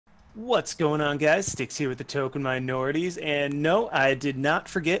What's going on, guys? Styx here with the Token Minorities, and no, I did not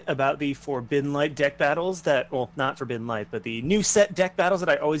forget about the Forbidden Light deck battles well, not Forbidden Light, but the new set deck battles that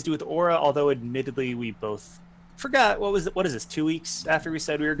I always do with Aura, although admittedly we both forgot, what is this, 2 weeks after we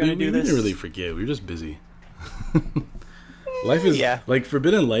said we were going to do We this? didn't really forget. We were just busy. Life is Yeah. like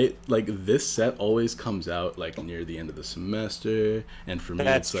Forbidden Light. Like this set always comes out like near the end of the semester, and for me,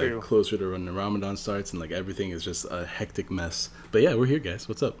 That's it's true. like closer to when the Ramadan starts, and like everything is just a hectic mess. But yeah, we're here, guys.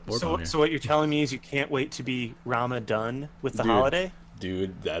 What's up? So, Here. so what you're telling me is you can't wait to be Ramadan with the Dude, holiday?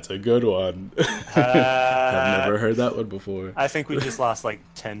 dude, that's a good one. I've Uh, never heard that one before. I think we just lost like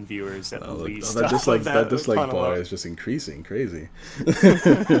 10 viewers at least. That off of that dislike pun bar alone. is just increasing, crazy.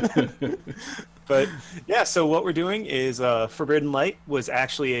 But yeah, so what we're doing is Forbidden Light was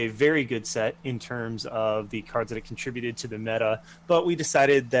actually a very good set in terms of the cards that it contributed to the meta, but we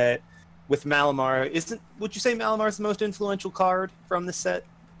decided that with Malamar, would you say Malamar is the most influential card from the set?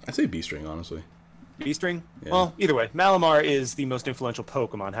 I say B string, honestly. B-String? Yeah. Well, either way, Malamar is the most influential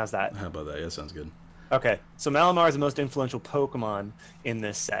Pokemon. How's that? How about that? Yeah, sounds good. Okay, so Malamar is the most influential Pokemon in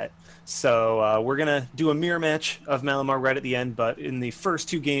this set. So we're going to do a mirror match of Malamar right at the end, but in the first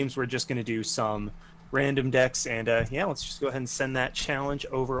 2 games, we're just going to do some random decks. And yeah, let's just go ahead and send that challenge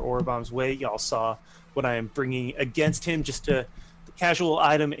over Aurabomb's way. Y'all saw what I am bringing against him, just the casual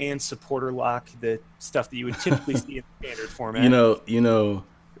item and supporter lock, the stuff that you would typically see in the standard format. You know,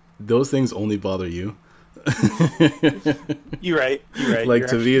 those things only bother you. You're right. Like You're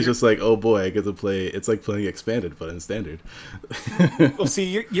to me, it's just like, oh boy, I get to play. It's like playing expanded, but in standard. Well,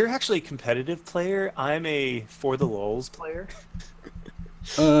 see, you're actually a competitive player. I'm a for the lulz player.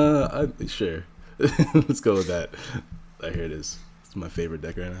 Sure. Let's go with that. Here it is. It's my favorite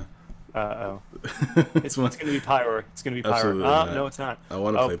deck right now. Uh-oh. It's gonna be Pyro. It's gonna be Pyro. Absolutely not. No, it's not. I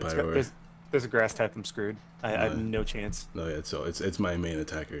want to play Pyro. There's a grass type. I'm screwed. I have no chance. No, yeah. So it's my main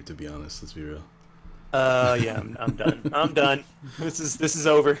attacker. To be honest, let's be real. Yeah, I'm done. I'm done. This is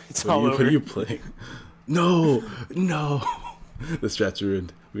over. It's all over. What are you playing? No. The strats are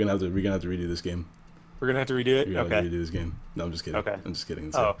ruined. We're gonna have to redo this game. We're gonna have to redo it. We're gonna Okay. have to redo this game. No, I'm just kidding. Okay. I'm just kidding.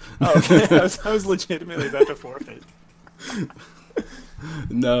 It's Okay. I was legitimately about to forfeit.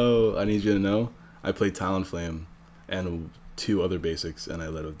 No, I need you to know. I played Talonflame and 2 other basics, and I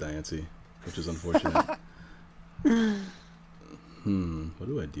led with Diancie, which is unfortunate. What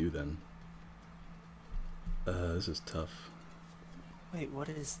do I do then? This is tough. Wait, what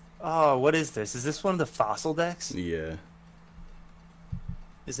is? Oh, what is this? Is this one of the fossil decks? Yeah.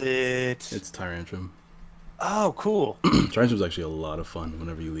 Is it? It's Tyrantrum. Oh, cool. Tyrantrum's actually a lot of fun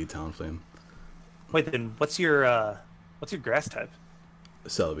whenever you lead Talonflame. Wait, then what's your grass type?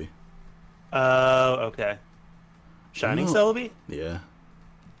 Celebi. Oh, okay. Shining No. Celebi? Yeah.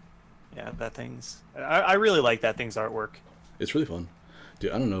 Yeah, that thing's... I really like that thing's artwork. It's really fun.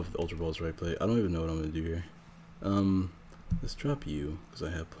 Dude, I don't know if the Ultra Ball is the right play. I don't even know what I'm going to do here. Let's drop you, because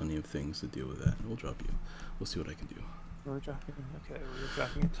I have plenty of things to deal with that. We'll drop you. We'll see what I can do. We're dropping a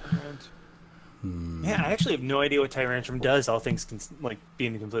Tyrant. Yeah, I actually have no idea what Tyrantrum does, all things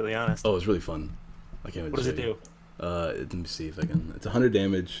being completely honest. Oh, it's really fun. I can't wait What to does it show you. do? Let me see if I can. It's 100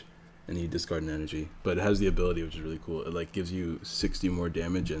 damage, and you discard an energy. But it has the ability, which is really cool. It like gives you 60 more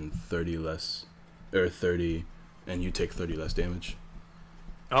damage and 30 less, or 30, and you take 30 less damage.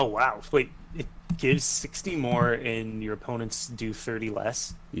 Oh, wow. Wait, it gives 60 more and your opponents do 30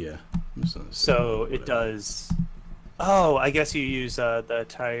 less? Yeah. So it does... Oh, I guess you use the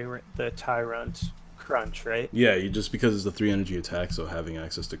Tyrant Crunch, right? Yeah, you just because it's a 3 energy attack, so having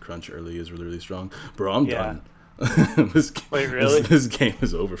access to Crunch early is really, really strong. Bro, I'm done. Wait, really? This game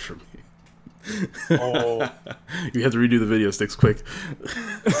is over for me. Oh. You have to redo the video, Styx, quick.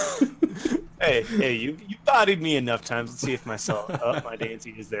 Hey, you bodied me enough times. Let's see if my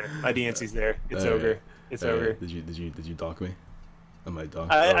Dancey is there. My Dancey's there. It's over. It's over. Did you donk me? Am I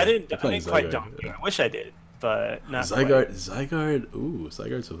donk? I didn't playing quite Zygarde. donk you. I wish I did, but not Zygarde. Ooh,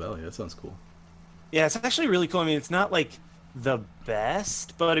 Zygarde Silvally. That sounds cool. Yeah, it's actually really cool. I mean, it's not like the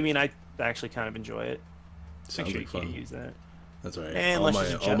best, but I mean, I actually kind of enjoy it. Just make Sounds sure like you can't fun. use that. That's all right. And All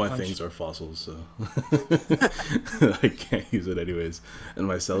my things are fossils, so I can't use it anyways. And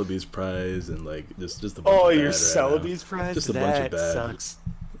my Celebi's prize, and like just a bunch Oh, of your bad Celebi's prize? Just a bunch of That bad. sucks.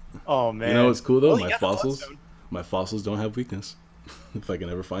 Oh man. You know what's cool though? Well, you my got the fossils, Bloodstone. my fossils don't have weakness. If I can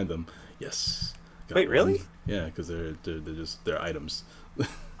ever find them, yes. Got Wait, really? one. Yeah, because they're items.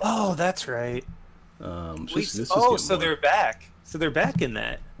 Oh, that's right. Let's just oh, get so more. they're back. So they're back in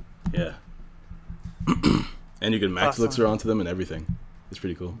that. Yeah. And you can max Awesome. elixir onto them and everything. It's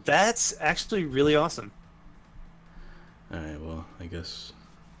pretty cool. That's actually really awesome. Alright, well, I guess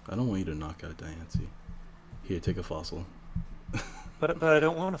I don't want you to knock out Diancie. Here, take a fossil. But I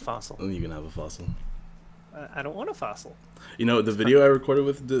don't want a fossil. Then you can have a fossil. I don't want a fossil. You know, the video I recorded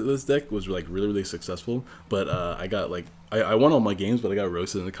with this deck was like really successful, but I got like I won all my games, but I got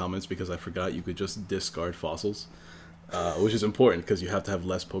roasted in the comments because I forgot you could just discard fossils, which is important because you have to have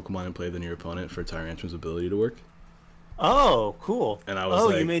less Pokemon in play than your opponent for Tyrantrum's ability to work. Oh, cool. And I was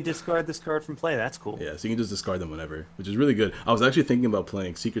like, you may discard this card from play. That's cool. Yeah, so you can just discard them whenever, which is really good. I was actually thinking about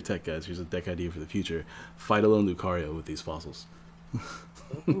playing Secret Tech, guys. Here's a deck idea for the future. Fight alone Lucario with these fossils.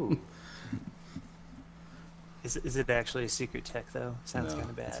 Ooh. Is it actually a secret tech though? Sounds kind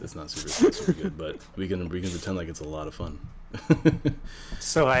of bad. It's not super good, but we can pretend like it's a lot of fun.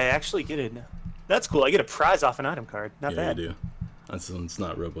 So I actually get it. That's cool. I get a prize off an item card. Not bad. Yeah, you do. It's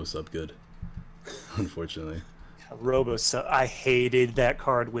not Robo Sub good, unfortunately. Robo Sub. I hated that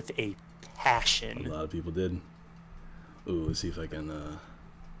card with a passion. A lot of people did. Ooh, let's see if I can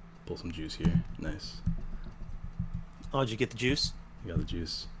pull some juice here. Nice. Oh, did you get the juice? You got the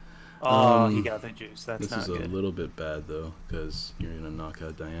juice. Oh, he got the juice. That's not good. This is a little bit bad, though, because you're going to knock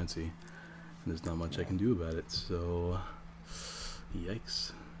out Diancie. And there's not much I can do about it, so...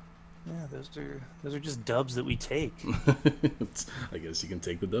 Yikes. Yeah, those are just dubs that we take. I guess you can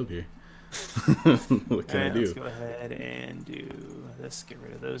take the dub here. What can I do? Let's go ahead and do this. Get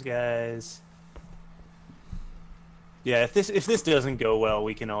rid of those guys. Yeah, if this doesn't go well,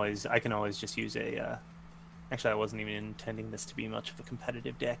 I can always just use a... Actually, I wasn't even intending this to be much of a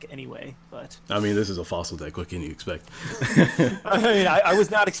competitive deck anyway, but... I mean, this is a fossil deck. What can you expect? I mean, I was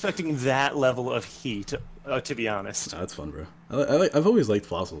not expecting that level of heat, to be honest. That's fun, bro. I've always liked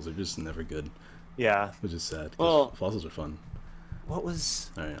fossils. They're just never good. Yeah. Which is sad. Well, fossils are fun. What was...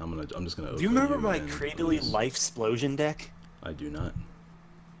 All right, I'm just gonna... Do you remember my Cradily Life Explosion deck? I do not.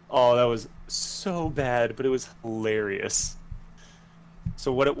 Oh, that was so bad, but it was hilarious.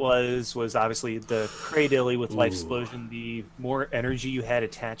 So what it was obviously the Cradily with Life Explosion. The more energy you had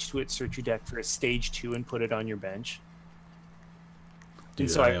attached to it, search your deck for a stage 2 and put it on your bench. Dude,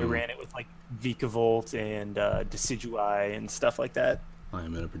 and so I ran it with like Vikavolt and Decidueye and stuff like that. I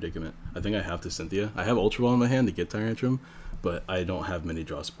am in a predicament. I think I have to Cynthia. I have Ultra Ball in my hand to get Tyrantrum, but I don't have many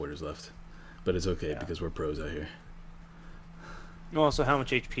draw supporters left. But it's okay because we're pros out here. Well, so how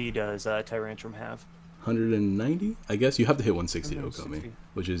much HP does Tyrantrum have? 190, I guess. You have to hit 160 to Okami,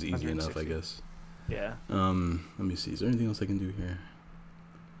 which is easy enough, I guess. Yeah. Let me see. Is there anything else I can do here?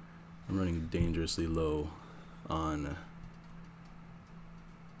 I'm running dangerously low on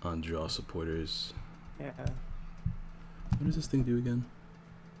draw supporters. Yeah. What does this thing do again?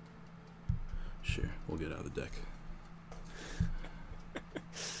 Sure, we'll get out of the deck.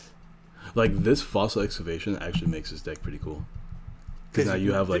 Like, this fossil excavation actually makes this deck pretty cool. Because now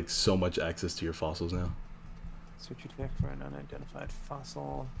you have like so much access to your fossils now. Search your deck for an unidentified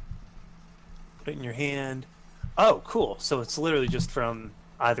fossil. Put it in your hand. Oh, cool. So it's literally just from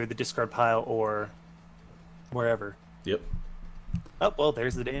either the discard pile or wherever. Yep. Oh, well,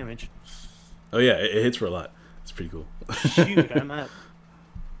 there's the damage. Oh yeah, it hits for a lot. It's pretty cool. Shoot,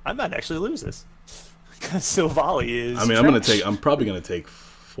 I might actually lose this. Because Silvally is I mean, I'm probably gonna take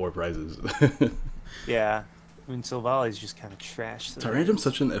 4 prizes. Yeah. I mean, Silvally's just kind of trash. Tyrantrum's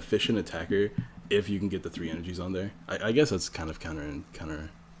such an efficient attacker if you can get the 3 energies on there. I guess that's kind of counter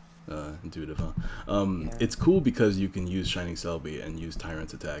intuitive, huh? Yeah. It's cool because you can use Shining Celebi and use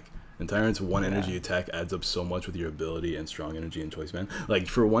Tyrant's attack. And Tyrant's 1 energy attack adds up so much with your ability and strong energy and choice man. Like,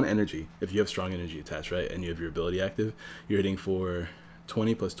 for 1 energy, if you have strong energy attached, right, and you have your ability active, you're hitting for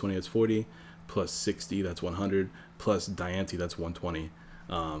 20 plus 20, that's 40, plus 60, that's 100, plus Diancie, that's 120.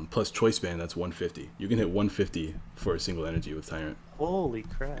 Plus choice band, that's 150. You can hit 150 for a single energy with Tyrant. Holy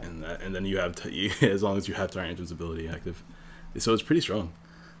crap! And then you have as long as you have Tyrantrum's ability active, so it's pretty strong.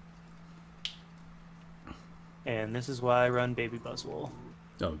 And this is why I run Baby Buzzwole.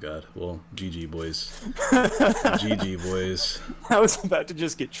 Oh god, well, GG boys, GG boys. I was about to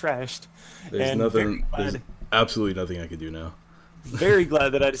just get trashed. There's absolutely nothing I could do now. Very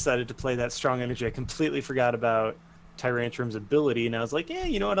glad that I decided to play that strong energy. I completely forgot about Tyrantrum's ability, and I was like, yeah,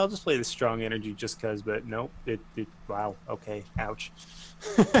 you know what, I'll just play the strong energy just cause, but nope, wow, okay, ouch.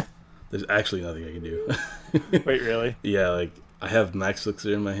 There's actually nothing I can do. Wait, really? Yeah, like, I have Max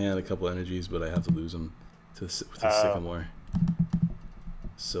Elixir in my hand, a couple energies, but I have to lose them to Sycamore.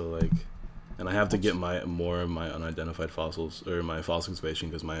 So, like, and I have to get more of my unidentified fossils, or my fossil excavation,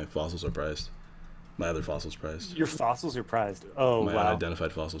 because my fossils are prized. My other fossils prized. Your fossils are prized? Oh, my wow. My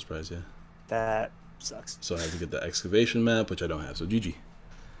unidentified fossils prized, yeah. That sucks. So I have to get the excavation map, which I don't have. So GG.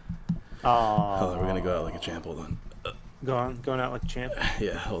 Oh. Hold on, we're gonna go out like a champ. Hold on. Going out like a champ.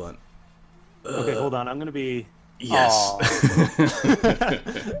 Yeah, hold on. Okay, hold on. I'm gonna be Yes.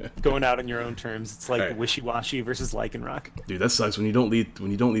 Going out on your own terms. It's like Right. Wishy-Washy versus Lycanroc. Dude, that sucks when you don't lead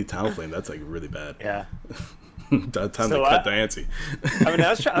Talonflame. That's like really bad. Yeah. Time to cut Diancie. I mean,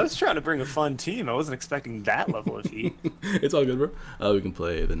 I was trying to bring a fun team. I wasn't expecting that level of heat. It's all good, bro. We can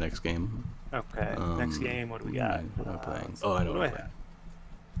play the next game. Okay. Next game. What do we got? What am I playing? Oh, I know what I'm playing.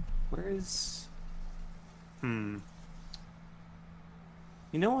 Where is? You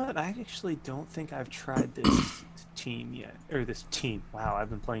know what? I actually don't think I've tried this team yet. Or this team. Wow, I've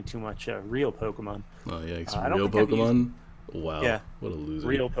been playing too much real Pokemon. Oh, yeah. Real Pokemon? Wow. Yeah. What a loser.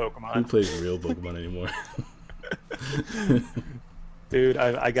 Real Pokemon. Who plays real Pokemon anymore? Dude,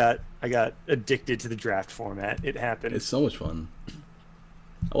 I got addicted to the draft format. It happened. It's so much fun.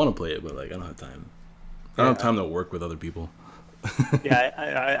 I want to play it, but like I don't have time. I don't have time to work with other people.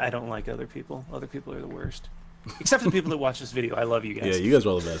 Yeah, I don't like other people. Other people are the worst. Except for the people that watch this video. I love you guys. Yeah, you guys are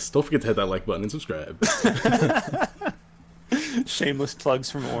all the best. Don't forget to hit that like button and subscribe. Shameless plugs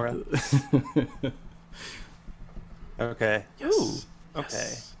from Aura. Okay. Yes. Ooh. Okay.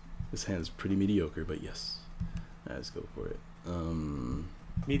 Yes. This hand's pretty mediocre, but yes. Let's go for it.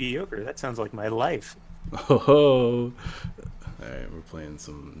 Mediocre. That sounds like my life. Oh ho! All right, we're playing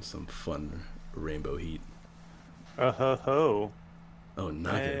some fun Rainbow Heat. Ho ho. Oh,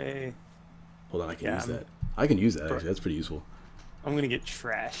 not Hey. Hold on, I can use that. I can use that actually. That's pretty useful. I'm gonna get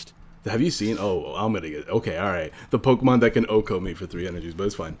trashed. Have you seen? Oh, I'm gonna get. Okay, all right. The Pokemon that can OHKO me for 3 energies, but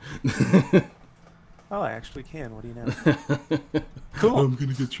it's fine. Oh, I actually can. What do you know? Cool. I'm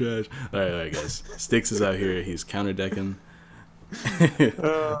gonna get trashed. All right, guys. Styx is out here. He's counter decking.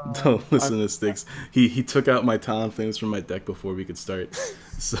 Don't listen to Styx. He took out my Talonflames from my deck before we could start.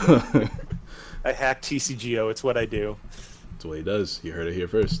 So I hack TCGO. It's what I do. that's what he does. You heard it here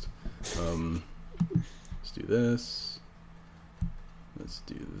first. Let's do this. Let's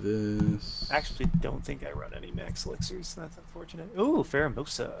do this. I actually don't think I run any max elixirs. That's unfortunate. Ooh,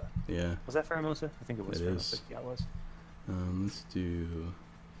 Pheromosa. Yeah. Was that Pheromosa? I think it was It Pheromosa. is. Yeah, it was. Let's do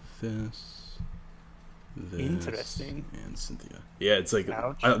this. Interesting. And Cynthia. Yeah, it's like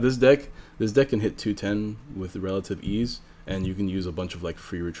Ouch. this deck can hit 210 with relative ease, and you can use a bunch of like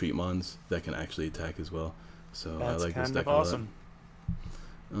free retreat mons that can actually attack as well. So That's I like this kind deck of a lot. awesome.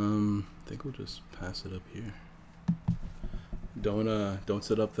 I think we'll just pass it up here. Don't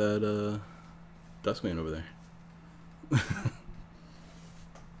set up that Duskmane over there.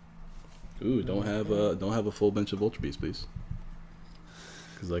 Ooh, don't have a full bench of Ultra Beasts, please.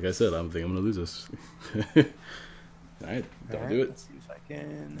 Because like I said, I think I'm gonna lose this. Alright, don't do it. Let's see if I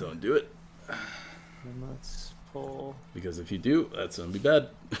can. Don't do it. And let's pull. Because if you do, that's gonna be bad.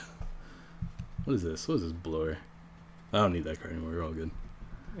 What is this? What is this blower? I don't need that card anymore. We're all good.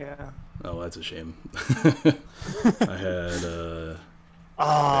 Yeah. Oh, that's a shame. I had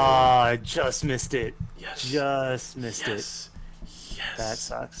I just missed it. yes. Just missed it. Yes. That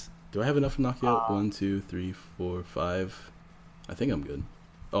sucks. Do I have enough to knock you out? 1, 2, 3, 4, 5. I think I'm good.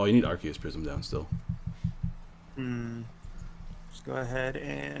 Oh, you need Arceus Prism down still. Just go ahead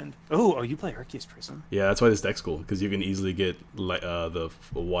and. Oh, you play Arceus Prism. Yeah, that's why this deck's cool, because you can easily get the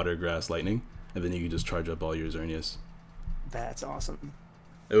Water, Grass, Lightning, and then you can just charge up all your Xerneas. That's awesome.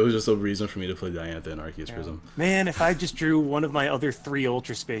 It was just a reason for me to play Diantha and Arceus Prism. Man, if I just drew one of my other 3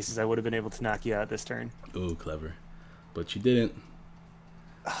 Ultra Spaces, I would have been able to knock you out this turn. Ooh, clever. But you didn't.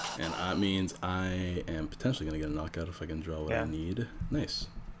 And that means I am potentially going to get a knockout if I can draw what I need. Nice.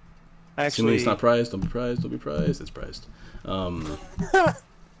 Assuming it's not prized. Don't be prized. Don't be prized. It's prized. Well,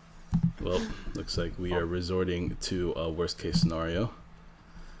 looks like we are resorting to a worst case scenario.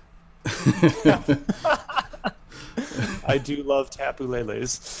 I do love Tapu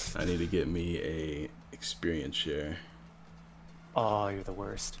Leles. I need to get me a experience share. Oh, you're the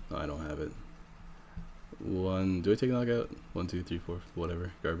worst. No, I don't have it. Do I take a knockout? 1, 2, 3, 4,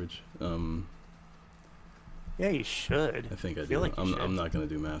 whatever. Garbage. Yeah, you should. I think I do. feel like I'm not gonna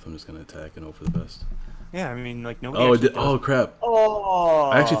do math. I'm just gonna attack and hope for the best. Yeah, I mean, like no. Oh, it did. Oh, crap. Oh.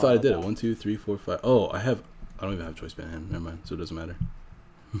 I actually thought I did it. 1, 2, 3, 4, 5. Oh, I don't even have choice band hand. Never mind. So it doesn't matter.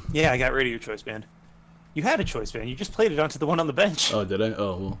 Yeah, I got rid of your choice band. You had a choice band. You just played it onto the one on the bench. Oh, did I?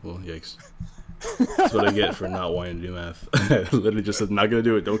 Oh, well, yikes. That's what I get for not wanting to do math. I literally just said, not gonna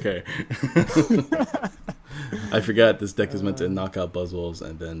do it. Don't care. I forgot this deck is meant to knock out Buzzwolves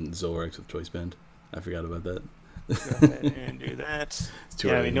and then Zoroarks with choice band. I forgot about that. Go ahead and do that.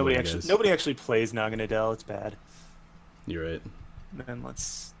 Yeah, I mean, nobody actually plays Naganadel. It's bad. You're right. Then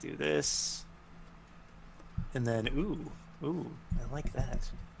let's do this. And then ooh, I like that.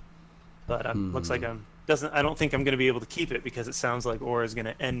 But looks like I don't think I'm gonna be able to keep it because it sounds like Aura's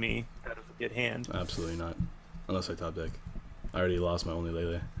gonna end me out of a good hand. Absolutely not. Unless I top deck. I already lost my only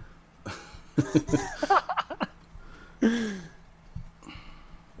Lele. Then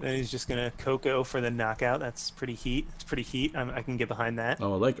he's just gonna Coco for the knockout. That's pretty heat. It's pretty heat. I can get behind that.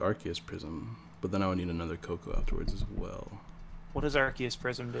 Oh, I like Arceus Prism, but then I would need another Coco afterwards as well. What does Arceus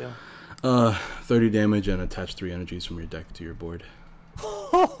Prism do? 30 damage and attach 3 energies from your deck to your board.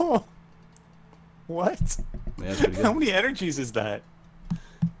 What? Yeah, that's pretty good. How many energies is that?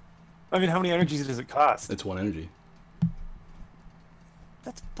 I mean, how many energies does it cost? It's 1 energy.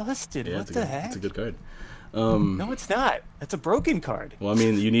 That's busted. Yeah, what the heck? It's a good card. No, it's not. That's a broken card. Well, I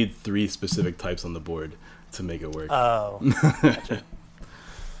mean, you need 3 specific types on the board to make it work. Oh. Gotcha.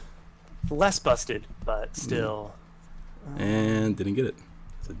 Less busted, but still. And didn't get it.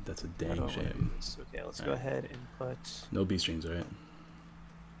 That's a dang shame. Okay, let's go ahead and put... No B-strings, right?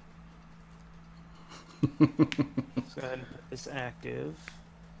 Let's go ahead and put this active.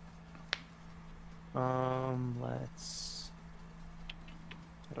 Let's...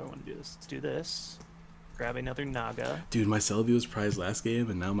 How do I want to do this? Let's do this. Grab another Naga. Dude, my Celebi was prized last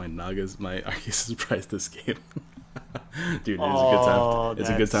game, and now my Arceus is prized this game. Dude, it's a good time. It's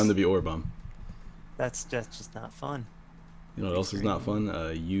a good time to be Orabomb. That's just not fun. You know what else is not fun?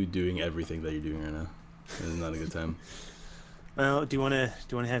 You doing everything that you're doing right now. It's not a good time. Well, do you want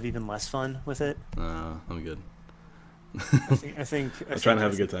to have even less fun with it? I'm good. I think I'm trying to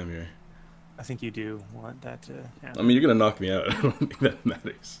have a good time here. I think you do want that to happen. I mean, you're gonna knock me out. I don't think that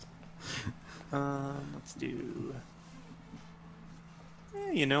matters. Let's do...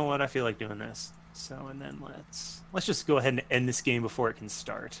 you know what? I feel like doing this. So, and then let's just go ahead and end this game before it can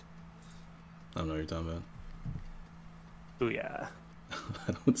start. I don't know what you're talking about. Booyah.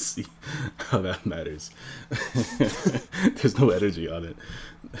 I don't see how that matters. There's no energy on it.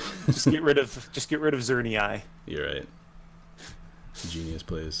 just get rid of Zernii. You're right. Genius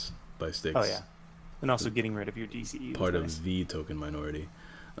plays by Styx. Oh yeah. And also getting rid of your DCE. Part of the token minority.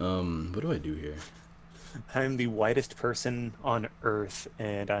 What do I do here? I'm the whitest person on Earth,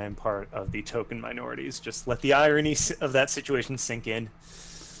 and I am part of the token minorities. Just let the irony of that situation sink in.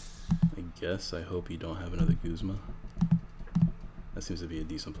 I guess I hope you don't have another Guzma. That seems to be a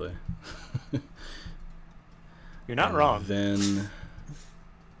decent play. You're not wrong. Then,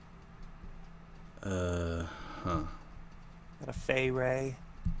 Got a Fey Ray.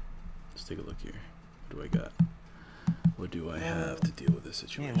 Let's take a look here. What do I got? What do I have to deal with this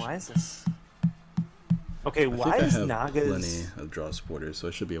situation? Man, why is this? Okay, I why think is I have Naga's... plenty of draw supporters, so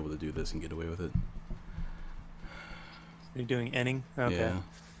I should be able to do this and get away with it. You're doing ending? Okay. Yeah.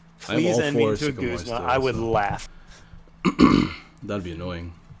 Please end me into a Guzma. I would laugh. That'd be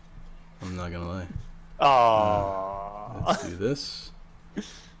annoying. I'm not gonna lie. Aww. Let's do this.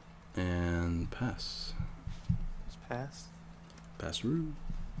 And pass. Just pass. Pass through.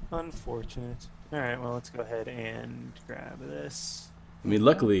 Unfortunate. Alright, well, let's go ahead and grab this. I mean,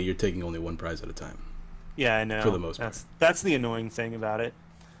 luckily, you're taking only 1 prize at a time. Yeah, I know. For the most part. That's the annoying thing about it.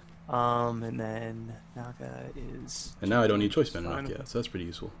 And then Naga is... And now I don't need Choice Band enough yet, so that's pretty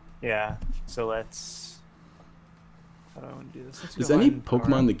useful. Yeah, so let's... How do I want to do this? Does any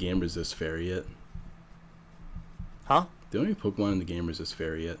Pokemon in the game resist Fairy yet? Huh? Do any Pokemon in the game resist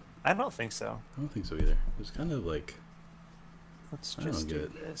Fairy yet? I don't think so. I don't think so either. It's kind of like... Let's just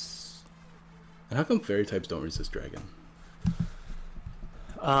do this. And how come Fairy types don't resist Dragon?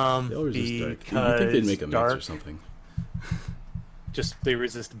 They all resist Dark. You think they'd make a mix or something? Just they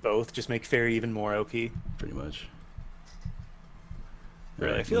resist both. Just make Fairy even more OP. Pretty much.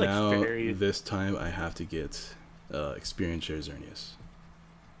 Really, right, I feel now, like Fairy... this time I have to get Experience Share Xerneas.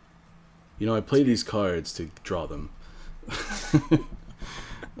 You know, I play these cards to draw them.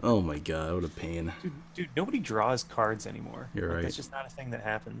 Oh my god, what a pain. Dude, nobody draws cards anymore. You're right. That's just not a thing that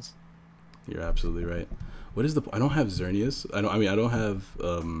happens. You're absolutely right. What is the... I don't have Xerneas. I don't have...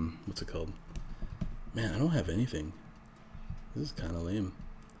 what's it called? Man, I don't have anything. This is kind of lame.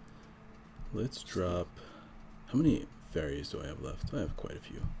 Let's drop... How many fairies do I have left? I have quite a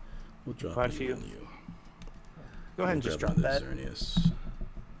few. We'll drop quite a few. You. Go ahead and just drop that. Xerneas.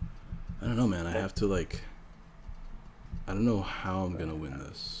 I don't know, man. I have to, like... I don't know how I'm gonna win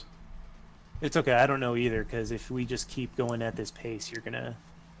this. It's okay. I don't know either, because if we just keep going at this pace, you're gonna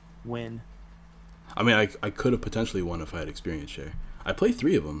win. I mean, I could have potentially won if I had Experience Share. I play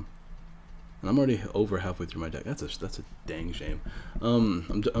 3 of them, and I'm already over halfway through my deck. That's a dang shame.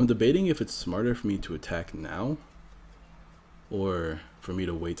 I'm debating if it's smarter for me to attack now, or for me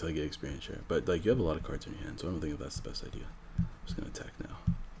to wait till I get Experience Share. But like, you have a lot of cards in your hand, so I don't think that that's the best idea. I'm just gonna attack now.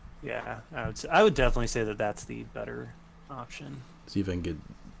 Yeah, I would definitely say that that's the better option. See if I can get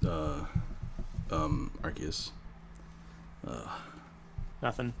Arceus.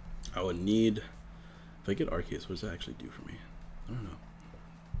 Nothing. I would need... If I get Arceus, what does that actually do for me? I don't know.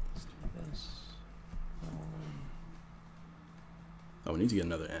 Let's do this. Oh, we need to get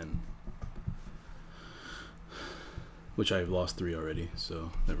another N. Which I've lost 3 already,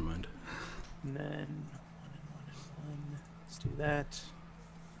 so never mind. And then 1 and 1. Let's do that.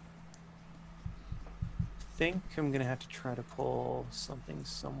 I think I'm gonna have to try to pull something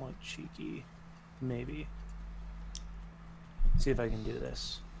somewhat cheeky. Maybe. See if I can do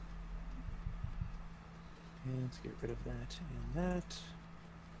this. And let's get rid of that and that.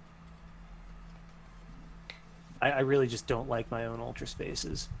 I really just don't like my own ultra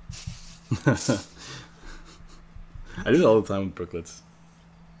spaces. I do it all the time with brooklets.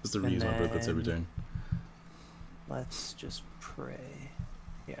 Just to And reuse my brooklets every turn. Let's just pray.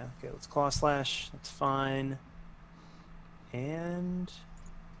 Yeah, okay, let's claw slash. That's fine. And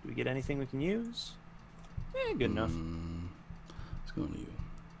do we get anything we can use? Good enough. Let's go on you.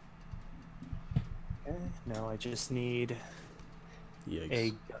 Okay, now I just need Yikes.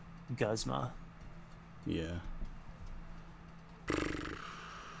 a Guzma. Yeah.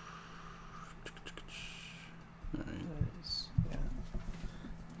 Alright. Yeah.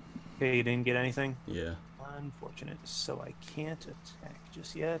 Okay, you didn't get anything? Yeah. Unfortunate. So I can't attack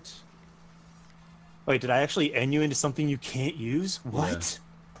just yet. Wait, did I actually end you into something you can't use? What?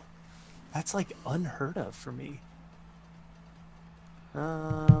 Yeah. That's like unheard of for me.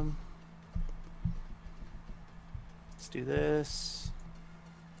 Let's do this.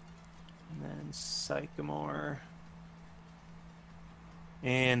 And then Sycamore.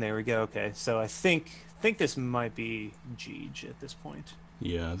 And there we go. Okay, so I think this might be Jeej at this point.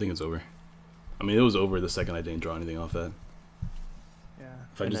 Yeah, I think it's over. I mean, it was over the second I didn't draw anything off that. Yeah.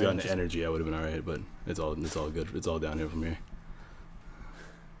 If I just got an energy, I would have been alright, but it's all good. It's all downhill from here.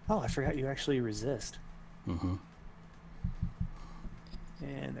 Oh, I forgot you actually resist. Mm-hmm.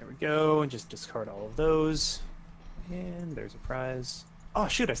 And there we go. And just discard all of those. And there's a prize. Oh,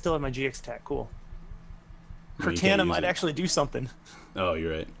 shoot, I still have my GX attack. Cool. Well, you can't Cortana use might it. actually do something. Oh,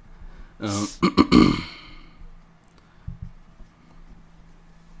 you're right.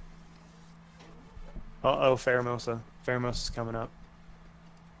 Uh-oh, Pheromosa. Pheromosa's coming up.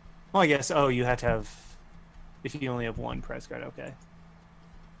 Well, I guess, oh, you have to have, if you only have one prize card, okay.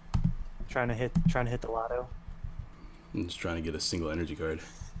 Trying to hit the lotto. I'm just trying to get a single energy card.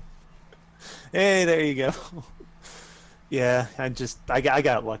 Hey, there you go. Yeah, I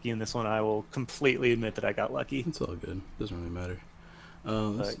got lucky in this one. I will completely admit that I got lucky. It's all good. Doesn't really matter.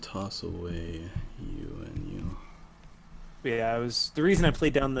 Let's toss away you and you. Yeah, the reason I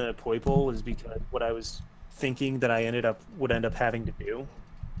played down the Poipole is because what I was thinking that I would end up having to do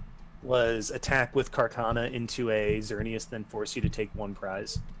was attack with Carcana into a Xerneas, then force you to take one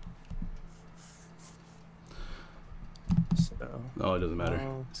prize. So. Oh, it doesn't matter.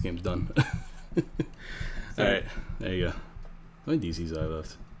 This game's done. Alright, there you go. How many DCs do I have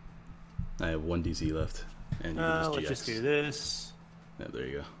left? I have 1 DC left. And you can let's just do this. Yeah, there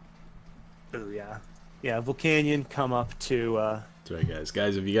you go. Oh, yeah. Yeah, Volcanion, come up to... That's right, guys.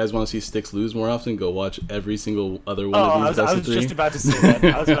 Guys, if you guys want to see Styx lose more often, go watch every single other one of these I was just about to say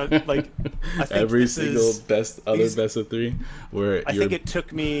that. I was about, like, I think every single best of 3. Where I think it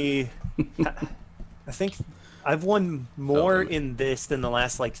took me... I think I've won more in this than the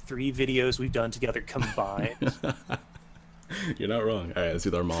last, like, 3 videos we've done together combined. You're not wrong. All right, let's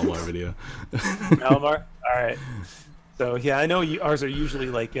do our Mewmore video. Mewmore? All right. So, yeah, I know ours are usually,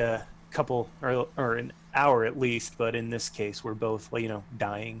 like, a couple or an hour at least, but in this case, we're both, well,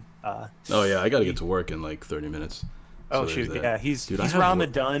 dying. Oh, yeah, I got to get to work in, like, 30 minutes. Oh, so shoot, yeah, he's Dude,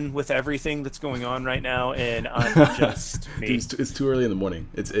 Ramadan with everything that's going on right now, and I'm just me. Dude, it's too early in the morning.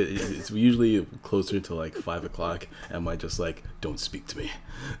 It's usually closer to, like, 5 o'clock, and I'm just like, don't speak to me.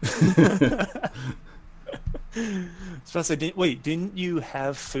 So didn't you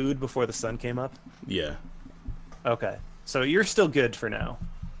have food before the sun came up? Yeah. Okay, so you're still good for now.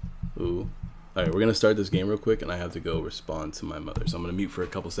 Ooh. All right, we're gonna start this game real quick, and I have to go respond to my mother. So I'm gonna mute for a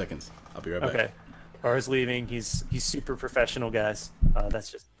couple seconds. I'll be right back. Okay. Bar's leaving. He's super professional, guys.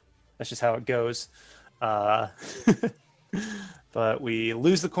 That's just how it goes. But we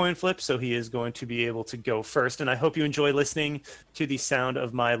lose the coin flip, so he is going to be able to go first. And I hope you enjoy listening to the sound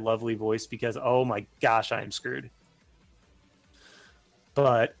of my lovely voice because, oh my gosh, I am screwed.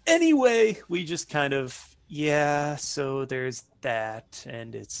 But anyway, we just kind of, yeah, so there's that.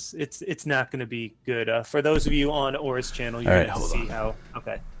 And it's not going to be good. For those of you on Aura's channel, you're going to see how,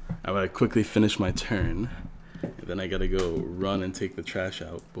 okay. I'm going to quickly finish my turn. And then I got to go run and take the trash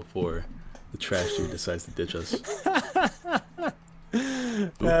out before the trash dude decides to ditch us.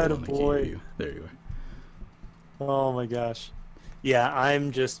 Attaboy. There you are. Oh my gosh. Yeah,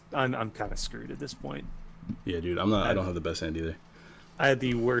 I'm kind of screwed at this point. Yeah, dude, I don't have the best hand either. I had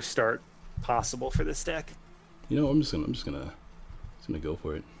the worst start possible for this deck. You know, I'm just gonna Just gonna go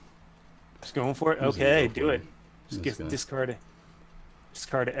for it. Just going for it. Okay, do it. Just discard it.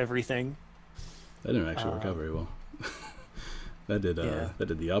 Discard everything. That didn't actually work out very well. That did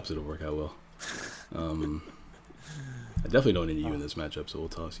the opposite of work out well. I definitely don't need you in this matchup, so we'll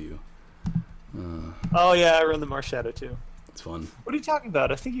toss you. Oh yeah, I run the Marshadow too. It's fun. What are you talking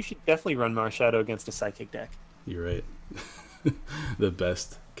about? I think you should definitely run Marshadow against a Psychic deck. You're right. The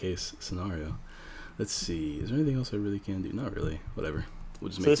best case scenario. Let's see. Is there anything else I really can do? Not really. Whatever. We'll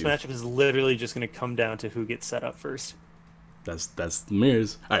just so this matchup is literally just going to come down to who gets set up first. That's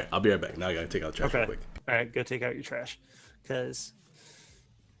mirrors. All right, I'll be right back. Now I gotta take out trash real quick. All right, go take out your trash,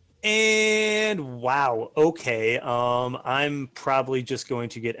 And wow, okay. I'm probably just going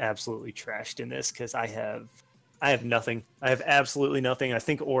to get absolutely trashed in this because I have nothing. I have absolutely nothing. I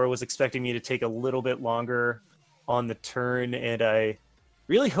think Aura was expecting me to take a little bit longer on the turn, and I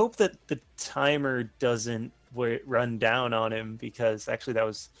really hope that the timer doesn't run down on him, because actually that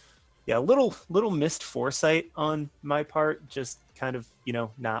was a little missed foresight on my part, just kind of,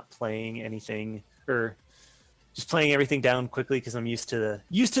 not playing anything, or just playing everything down quickly because I'm used to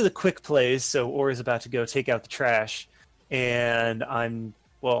the quick plays. So Aura's about to go take out the trash, and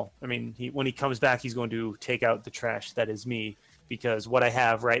when he comes back, he's going to take out the trash that is me, because what I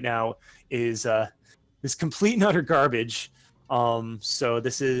have right now is complete and utter garbage. So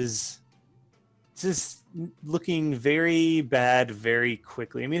this is looking very bad very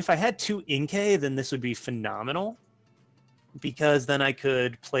quickly. I mean, if I had 2 Inkay, then this would be phenomenal, because then I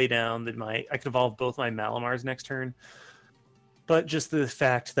could play down I could evolve both my Malamars next turn. But just the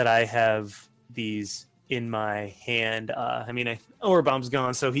fact that I have these in my hand, Aurabomb's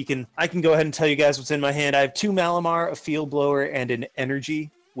gone, so I can go ahead and tell you guys what's in my hand. I have 2 Malamar, a Field Blower, and an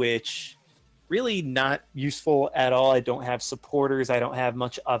Energy, which really not useful at all. I don't have supporters. I don't have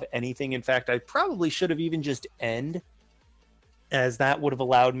much of anything. In fact, I probably should have even just end, as that would have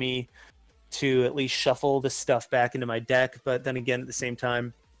allowed me to at least shuffle the stuff back into my deck. But then again, at the same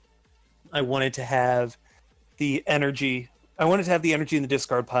time, I wanted to have the energy. I wanted to have the energy in the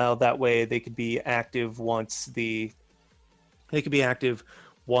discard pile. That way they could be active once my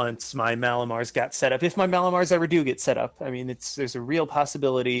Malamars got set up. If my Malamars ever do get set up, I mean, there's a real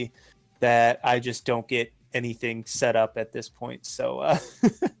possibility that I just don't get anything set up at this point. So,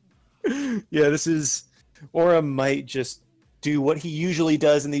 yeah, Aura might just do what he usually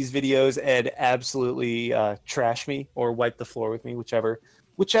does in these videos and absolutely trash me or wipe the floor with me, whichever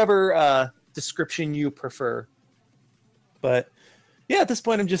description you prefer. But yeah, at this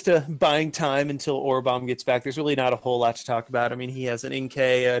point, I'm just buying time until Aurabomb gets back. There's really not a whole lot to talk about. I mean, he has an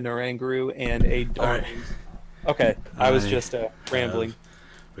Inkay, a Naranguru, and a Dawn. Right. Okay, I was just rambling.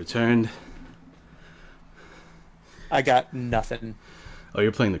 Returned. I got nothing. Oh,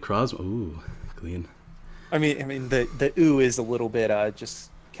 you're playing the cross? Ooh, clean. I mean, the ooh is a little bit just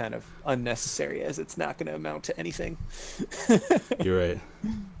kind of unnecessary, as it's not going to amount to anything. You're right.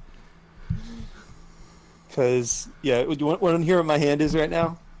 Because, yeah, you want to hear what my hand is right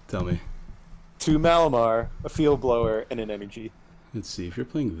now? Tell me. 2 Malamar, a Field Blower, and an Energy. Let's see, if you're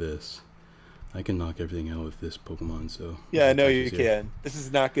playing this, I can knock everything out with this Pokemon, so... Yeah, I know you can. This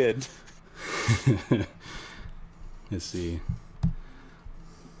is not good. Let's see.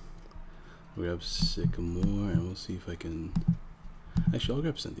 We'll grab Sycamore, and we'll see if I can... Actually, I'll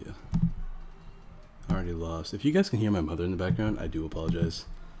grab Cynthia. I already lost. If you guys can hear my mother in the background, I do apologize.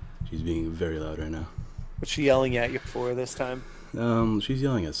 She's being very loud right now. What's she yelling at you for this time? She's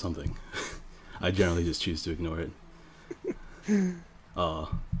yelling at something. I generally just choose to ignore it. I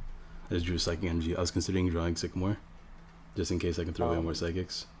just drew Psychic Energy. I was considering drawing Sycamore, just in case I can throw away more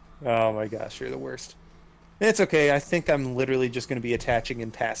Psychics. Oh my gosh, you're the worst. It's okay. I think I'm literally just going to be attaching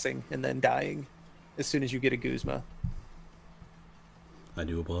and passing, and then dying as soon as you get a Guzma. I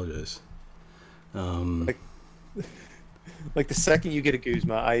do apologize. Like the second you get a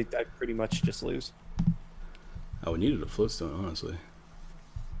Guzma, I pretty much just lose. I would need a Floatstone, honestly.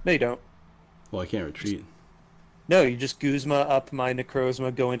 No, you don't. Well, I can't retreat. No, you just Guzma up my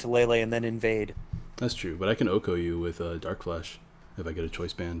Necrozma, go into Lele, and then invade. That's true, but I can Oko you with Dark Flash if I get a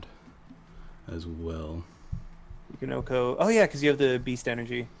Choice Band as well. You can Oko... Oh, yeah, because you have the Beast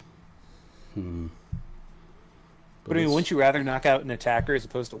Energy. But I mean, wouldn't you rather knock out an attacker as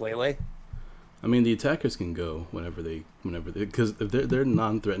opposed to Lele? I mean, the attackers can go whenever they, because they're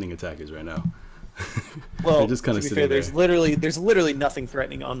non-threatening attackers right now. Well, they're just kind of sitting there. There's literally nothing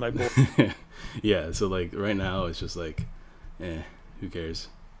threatening on my board. Yeah, so like right now it's just like, who cares?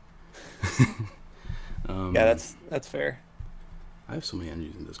 Yeah, that's fair. I have so many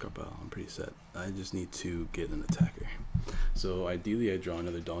energies in this card pile. I'm pretty set. I just need to get an attacker. So ideally, I draw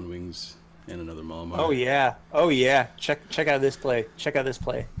another Dawn Wings and another Malamar. Oh yeah. Oh yeah. Check out this play. Check out this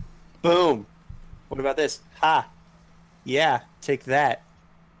play. Boom. What about this? Ha. Yeah. Take that.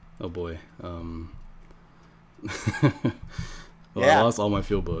 Oh boy. Well, Yeah. I lost all my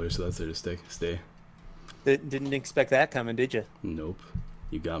field blowers, so that's there to stay. Didn't expect that coming, did you? Nope.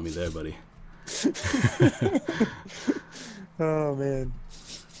 You got me there, buddy. Oh man.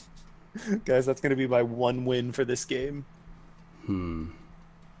 Guys, that's gonna be my one win for this game.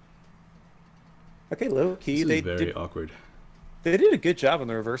 Okay, low key. This is very awkward. They did a good job on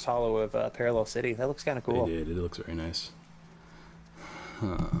the reverse hollow of Parallel City. That looks kind of cool. They did. It looks very nice.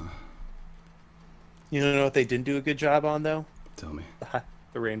 You know what they didn't do a good job on though? Tell me.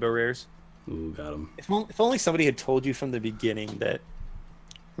 The rainbow rares. Ooh, got him. If only somebody had told you from the beginning that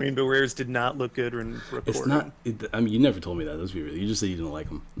rainbow rares did not look good when recording. It's not. I mean, you never told me that. Let's be real. You just said you didn't like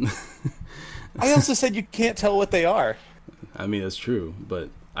them. I also said you can't tell what they are. I mean, that's true, but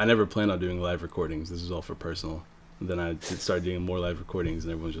I never planned on doing live recordings. This is all for personal. And then I started doing more live recordings,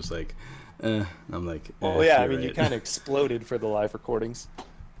 and everyone's just like, eh. I'm like, Oh yeah, I mean, right. you kind of exploded for the live recordings.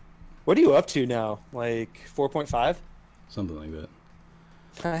 What are you up to now? Like 4.5? Something like that.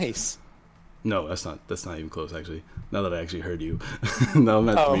 Nice. No, that's not even close, actually. Now that I actually heard you. Now I'm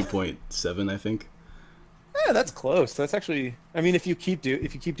at 3.7, I think. Yeah, that's close. That's actually. I mean, if you keep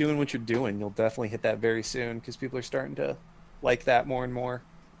doing what you're doing, you'll definitely hit that very soon because people are starting to like that more and more.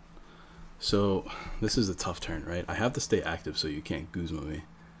 So this is a tough turn, right? I have to stay active so you can't Guzma me.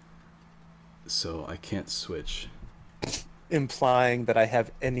 So I can't switch. Implying that I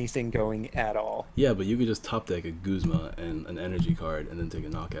have anything going at all. Yeah, but you could just top deck a Guzma and an energy card and then take a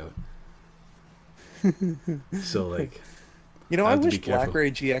knockout. So like, you know, I wish Black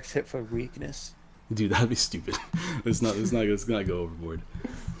Ray GX hit for weakness. Dude, that'd be stupid. It's not go overboard.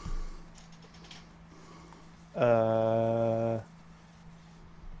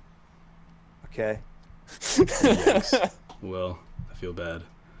 Okay. Yikes. Well, I feel bad.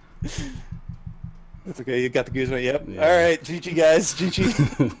 That's okay. You got the Guzma. Yep. Yeah. All right. GG, guys.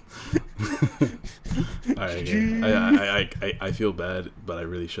 GG. All right. Yeah. I feel bad, but I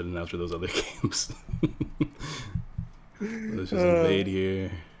really shouldn't after those other games. Let's just invade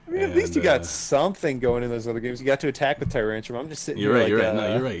here. I mean, at least you got something going in those other games. You got to attack with Tyrantrum. I'm just sitting You're here right. like,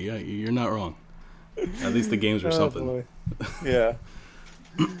 You're right. No, you're right. You're not wrong. At least the games were something. Boy. Yeah.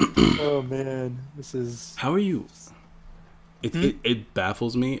 Oh man, this is. How are you? It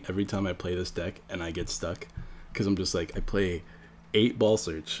baffles me every time I play this deck and I get stuck, because I'm just like, I play 8 Ball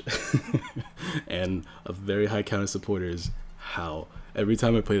Search and a very high count of supporters. How every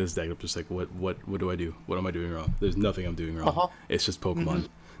time I play this deck, I'm just like, what do I do? What am I doing wrong? There's nothing I'm doing wrong. It's just Pokemon.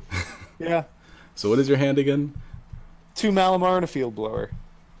 Yeah. So what is your hand again? 2 Malamar and a Field Blower.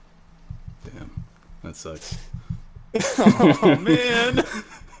 Damn, that sucks. Oh man,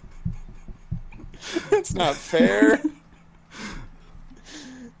 that's not fair.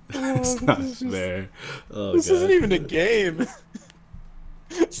 It's not fair. Oh, this God. isn't even a game.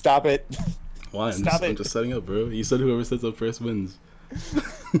 Stop it. Why? I'm just setting up, bro. You said whoever sets up first wins.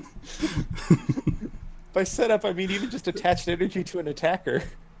 By setup, I mean even just attached energy to an attacker.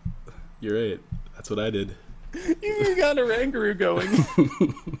 You're right. That's what I did. You even got a Rangaroo going.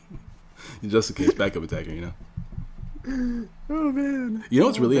 Just in case, backup attacker, you know. Oh man. You know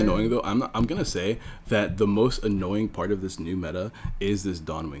what's really annoying though? I'm gonna say that the most annoying part of this new meta is this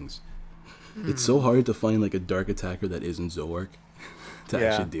Dawn Wings. It's so hard to find like a dark attacker that isn't Zoroark to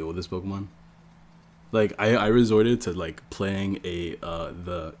actually deal with this Pokemon. Like I resorted to like playing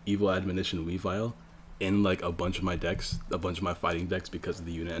the Evil Admonition Weavile in like a bunch of my decks, a bunch of my fighting decks because of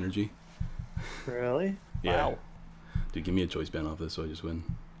the unit energy. Really? Yeah. Wow. Dude, give me a choice ban off this so I just win.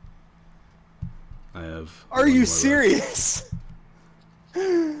 I have. Are you serious?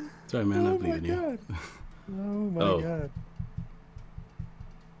 Sorry, man. I believe in you. God. Oh my god.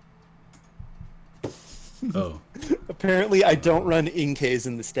 Oh. Apparently, I don't run Inkays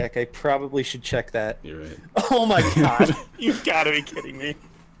in this deck. I probably should check that. You're right. Oh my god. You've got to be kidding me.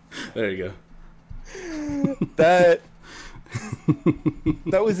 There you go. That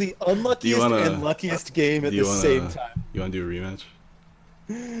was the unluckiest and luckiest game at the same time. You want to do a rematch?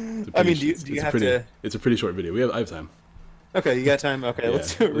 I mean, do you have to? It's a pretty short video. I have time. Okay, you got time? Okay, Yeah,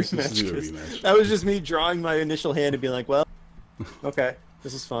 let's do a let's rematch. do a rematch. That was just me drawing my initial hand and being like, well, okay,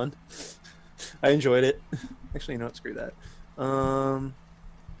 this is fun. I enjoyed it. Actually, you know what? Screw that.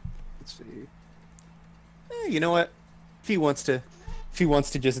 Let's see. You know what? If he wants to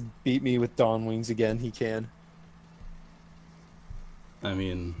just beat me with Dawn Wings again, he can. I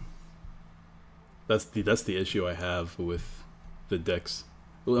mean, that's the issue I have with the decks.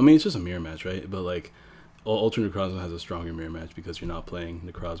 Well, I mean, it's just a mirror match, right? But like, Ultra Necrozma has a stronger mirror match because you're not playing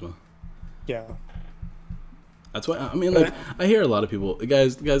Necrozma. Yeah. That's why I mean, like, I hear a lot of people,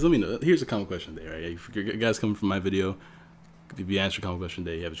 guys. Let me know. Here's a common question day, right? If you guys coming from my video, if you answer common question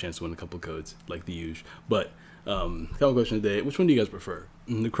day, you have a chance to win a couple codes, like the usual. But common question today: which one do you guys prefer,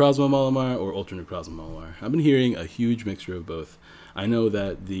 Necrozma Malamar or Ultra Necrozma Malamar? I've been hearing a huge mixture of both. I know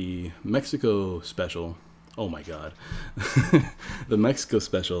that the Mexico special, oh my god, the Mexico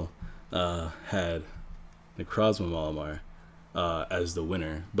special had Necrozma Malamar as the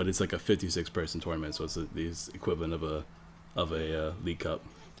winner, but it's like a 56-person tournament, so it's the equivalent of a League Cup.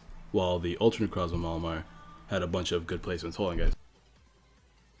 While the Ultra Necrozma Malamar had a bunch of good placements. Hold on, guys.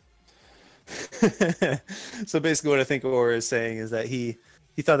 So basically, what I think Aura is saying is that he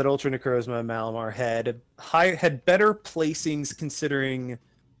thought that Ultra Necrozma Malamar had better placings considering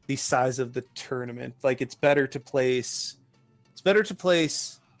the size of the tournament. Like it's better to place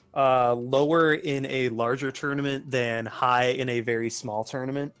lower in a larger tournament than high in a very small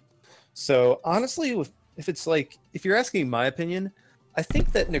tournament. So honestly, if you're asking my opinion, I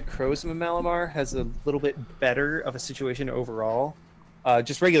think that Necrozma Malamar has a little bit better of a situation overall.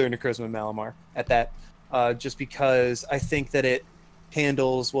 Just regular Necrozma Malamar at that. Just because I think that it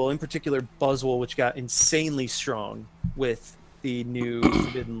handles, well, in particular, Buzzwole, which got insanely strong with the new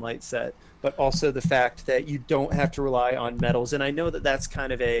Forbidden Light set, but also the fact that you don't have to rely on metals. And I know that that's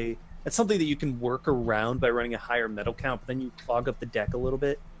something that you can work around by running a higher metal count, but then you clog up the deck a little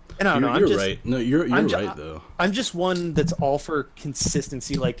bit. And I don't know. You're right. No, you're right though. I'm just one that's all for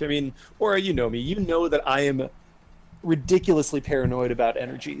consistency. Like, I mean, or you know me. You know that I am ridiculously paranoid about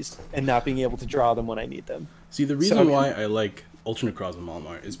energies and not being able to draw them when I need them. See, the reason why I like Ultra Necrozma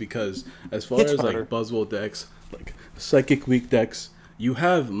Malamar is because as far as like Buzzwole decks, like Psychic Weak decks, you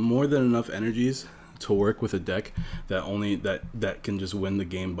have more than enough energies to work with a deck that can just win the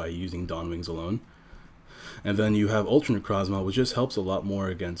game by using Dawn Wings alone. And then you have Ultra Necrozma, which just helps a lot more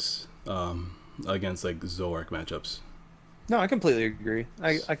against like Zoroark matchups. No, I completely agree.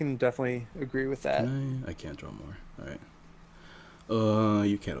 I can definitely agree with that. I can't draw more. All right.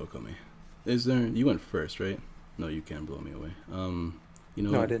 You can't Oko me. You went first, right? No, you can't blow me away. You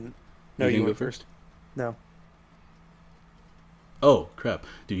know. No, I didn't. No, you went first. No. Oh crap,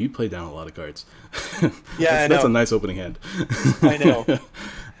 dude! You played down a lot of cards. Yeah, I know. That's a nice opening hand. I know.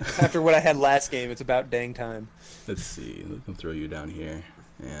 After what I had last game, it's about dang time. Let's see. Let me throw you down here,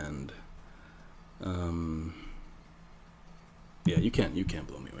 and yeah, you can't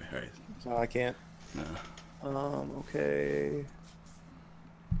blow me away. All right. No, I can't. No. Okay.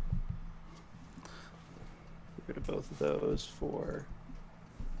 Get rid of both of those for.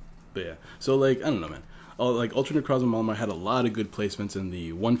 But yeah, so like I don't know, man. Like Ultra Necrozma Malamar had a lot of good placements in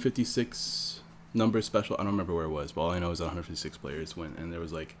the 156 number special. I don't remember where it was, but all I know is that 156 players went, and there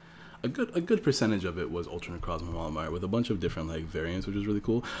was like a good percentage of it was Ultra Necrozma Malamar with a bunch of different like variants, which was really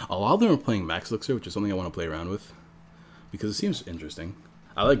cool. A lot of them were playing Max Elixir, which is something I want to play around with because it seems interesting.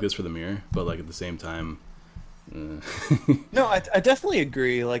 I like this for the mirror, but like at the same time. No, I definitely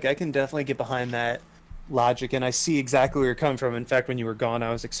agree. Like I can definitely get behind that logic, and I see exactly where you're coming from. In fact, when you were gone,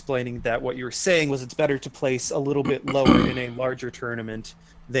 I was explaining that what you were saying was it's better to place a little bit lower in a larger tournament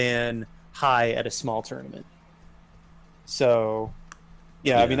than high at a small tournament. So,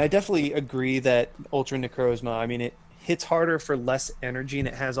 yeah, I mean, I definitely agree that Ultra Necrozma, I mean, it hits harder for less energy and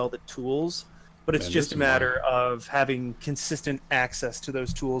it has all the tools, but it's just a matter of having consistent access to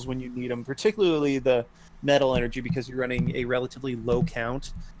those tools when you need them, particularly the metal energy, because you're running a relatively low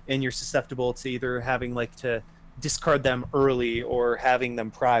count and you're susceptible to either having like to discard them early or having them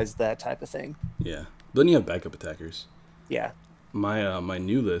prized, that type of thing. Yeah. Then you have backup attackers. Yeah. My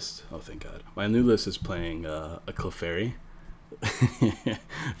new list, oh thank God, my new list is playing a Clefairy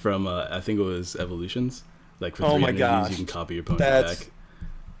from I think it was Evolutions. Like for 3 energies, you can copy your opponent's attack.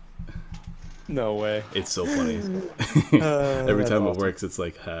 No way. It's so funny. Every time it works, it's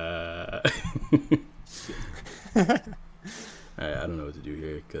like, Alright, I don't know what to do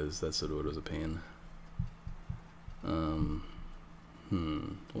here because that sort of was a pain.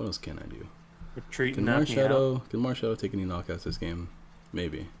 What else can I do? Retreat can Marshadow take any knockouts this game?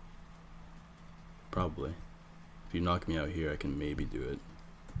 Maybe. Probably. If you knock me out here, I can maybe do it.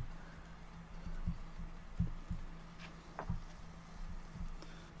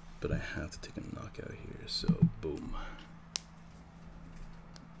 But I have to take a knockout here, so boom.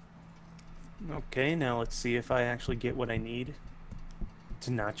 Okay, now let's see if I actually get what I need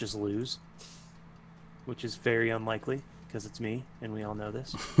to not just lose, which is very unlikely because it's me, and we all know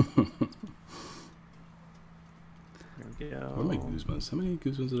this. There we go. What are my Guzmas? How many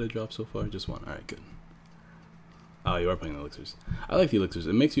Guzmas did I drop so far? Just one. Alright, good. Oh, you are playing the elixirs. I like the elixirs.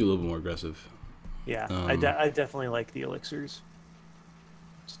 It makes you a little bit more aggressive. Yeah, I definitely like the elixirs.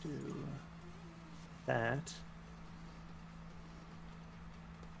 Let's do that.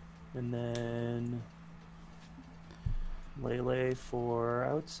 And then Lele for,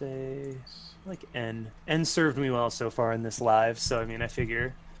 I would say, like N. N served me well so far in this live, so I mean, I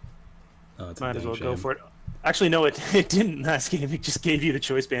figure might as well go for it. Actually, no, it didn't last game. It just gave you the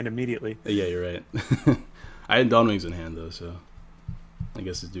choice band immediately. Yeah, you're right. I had Dawn Wings in hand, though, so I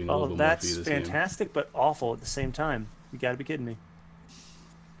guess it's doing a little bit more for you this game. That's fantastic, but awful at the same time. You gotta be kidding me.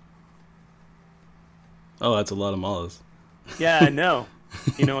 Oh, that's a lot of malas. Yeah, I know.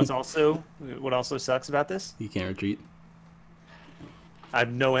 You know what also sucks about this? You can't retreat. I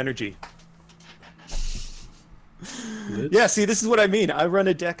have no energy. Good. Yeah, see, this is what I mean. I run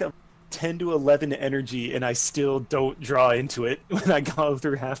a deck of 10 to 11 energy, and I still don't draw into it when I go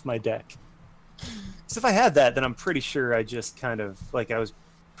through half my deck. So if I had that, then I'm pretty sure I just kind of, like, I was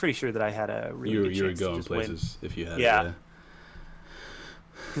pretty sure that I had a really good you were chance to going just places win. if you had yeah. it.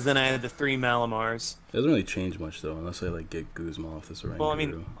 Because then I had the 3 Malamars. It doesn't really change much, though, unless I, like, get Guzma off this Oranguru. Well, I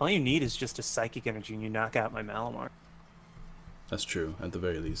mean, all you need is just a Psychic Energy, and you knock out my Malamar. That's true. At the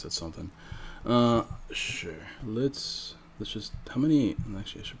very least, that's something. Sure. Let's just... How many...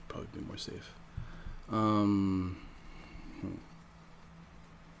 Actually, I should probably be more safe.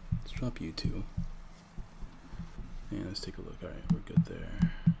 Let's drop you 2. And let's take a look. Alright, we're good there.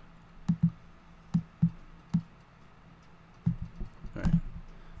 Alright.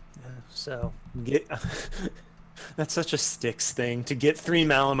 So, get... That's such a Styx thing. To get 3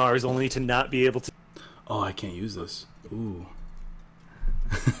 Malamars only to not be able to... Oh, I can't use this. Ooh.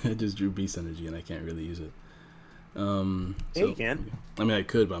 I just drew Beast Energy and I can't really use it. Yeah, you can. I mean, I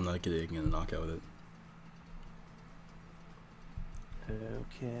could, but I'm not getting a knockout with it.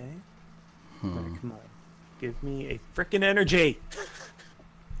 Okay. Right, come on. Give me a frickin' energy!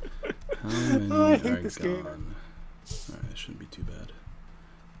 How many I hate are this gone? game. Alright, that shouldn't be too bad.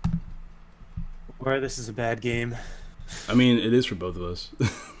 Or this is a bad game. I mean, it is for both of us.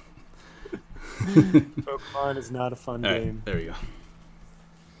 Pokemon is not a fun game. There we go.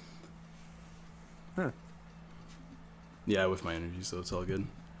 Huh. Yeah, with my energy, so it's all good.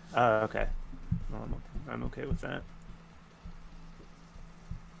 Okay. Well, I'm okay with that.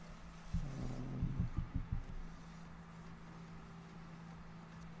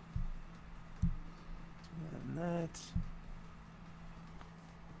 And that.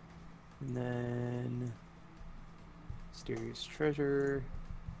 And then Mysterious Treasure.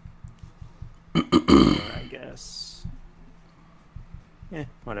 I guess. Yeah,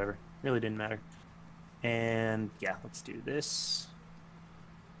 whatever. Really didn't matter. And yeah, let's do this.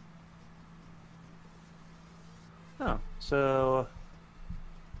 Oh, so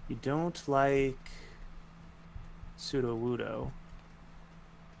you don't like Sudowoodo. You're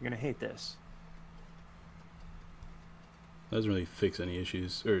gonna hate this. That doesn't really fix any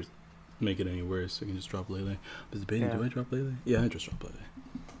issues or make it any worse. I can just drop Lele. But debating, do I drop Lele? Yeah, I just drop Lele.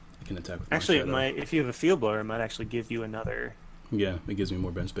 I can attack with actually, if you have a Field Blower, it might actually give you another. Yeah, it gives me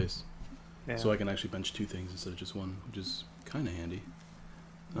more bench space. Yeah. So I can actually bench 2 things instead of just 1, which is kind of handy.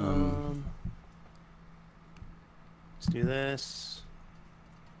 Let's do this.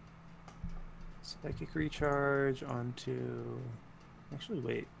 Psychic Recharge onto... Actually,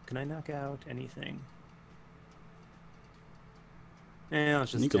 wait. Can I knock out anything?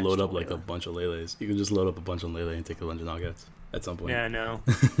 Let's just... You can load up like a bunch of Leles. You can just load up a bunch of Lele and take a bunch of knockouts at some point. Yeah, I know.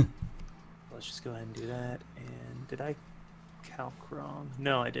 Let's just go ahead and do that. And did I calc wrong?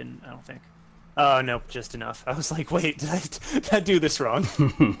 No, I didn't. I don't think. Oh, no, just enough. I was like, wait, did I do this wrong?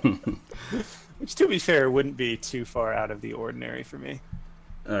 Which, to be fair, wouldn't be too far out of the ordinary for me.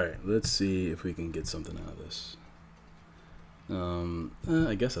 Alright, let's see if we can get something out of this.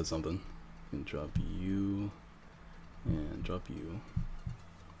 I guess that's something. I can drop you and drop you.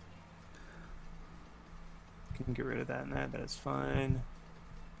 Can get rid of that and that. That is fine.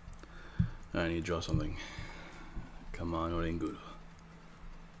 I need to draw something. Come on, Oranguru.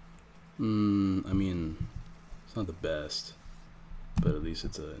 I mean, it's not the best, but at least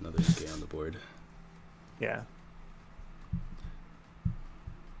it's another EK on the board. Yeah.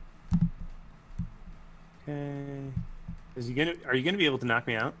 Okay. Are you gonna be able to knock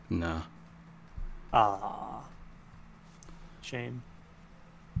me out? Nah. Ah. Shame.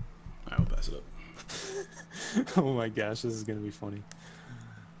 I will pass it up. Oh my gosh, this is gonna be funny.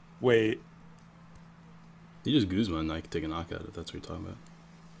 Wait. You just Guzma and I can take a knockout if that's what you're talking about.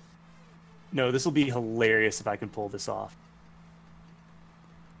 No, this will be hilarious if I can pull this off.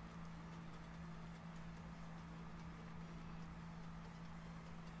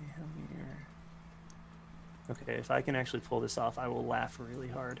 Okay, if I can actually pull this off, I will laugh really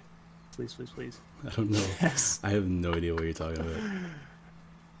hard. Please, please, please. I don't know. Yes. I have no idea what you're talking about.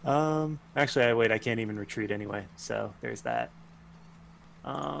 Actually, wait, I can't even retreat anyway, so there's that.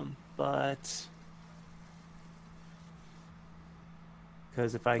 But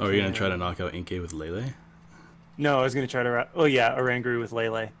because if I Oh, can, you're gonna try to knock out Inkay with Lele? no, I was gonna try to. Oh yeah, Oranguru with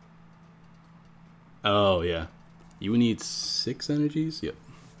Lele. Oh yeah, you would need 6 energies. Yep.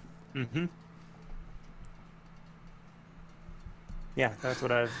 Mm-hmm. Yeah, that's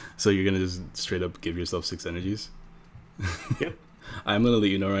what I've. So you're gonna just straight up give yourself 6 energies? Yep. I'm gonna let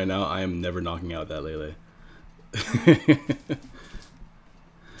you know right now. I am never knocking out that Lele.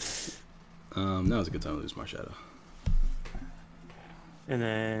 Now's a good time to lose Marshadow. And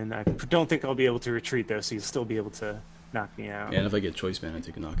then I don't think I'll be able to retreat though, so you'll still be able to knock me out. Yeah, and if I get Choice Man, I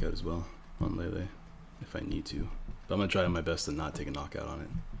take a knockout as well on Lele, if I need to. But I'm gonna try my best to not take a knockout on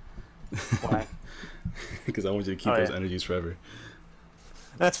it. Why? Because I want you to keep those energies forever.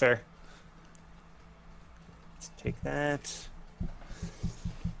 That's fair. Let's take that.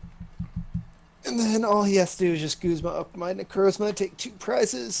 And then all he has to do is just Guzma up my Necrozma, take 2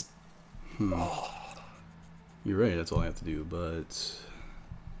 prizes. Oh. You're right, that's all I have to do, but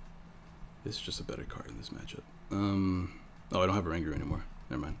it's just a better card in this matchup. Oh, I don't have a Oranguru anymore.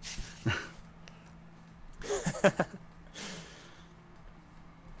 Never mind.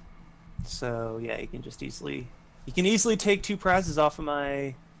 So yeah, you can just easily take 2 prizes off of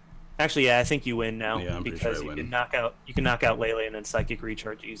my. Actually, yeah, I think you win now. Yeah, I'm because pretty sure I you win. can knock out Lele, and then Psychic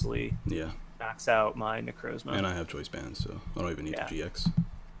Recharge easily. Yeah. Knocks out my Necrozma. And I have Choice Bands, so I don't even need to GX.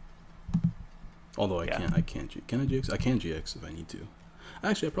 Although I Yeah. can't. Can I GX? I can GX if I need to.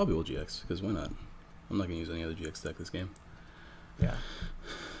 Actually, I probably will GX, because why not? I'm not gonna use any other GX deck this game. Yeah.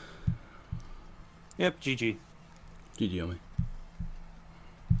 Yep. GG. GG, Omi.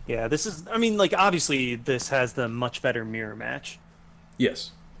 Yeah, this is. I mean, like obviously, this has the much better mirror match.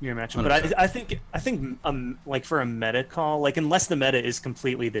 Yes. Mirror match, 100%. but I think like for a meta call, like unless the meta is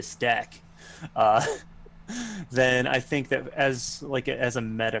completely this deck, then I think that as a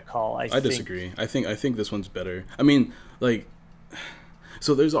meta call, I disagree. I think this one's better. I mean, like,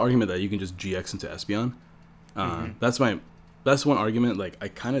 so there's an argument that you can just GX into Espeon. That's one argument. Like, I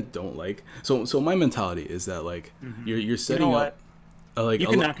kind of don't like. So my mentality is that like you're setting up. Like you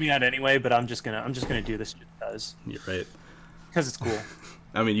can knock me out anyway, but I'm just gonna do this because you're right. Because it's cool.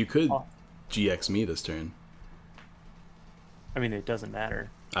 I mean, you could GX me this turn. I mean, it doesn't matter.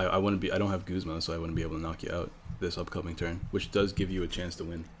 I wouldn't be. I don't have Guzma, so I wouldn't be able to knock you out this upcoming turn, which does give you a chance to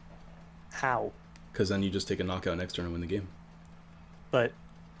win. How? Because then you just take a knockout next turn and win the game. But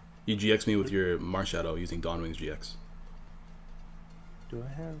you GX me with your Marshadow using Dawnwings GX. Do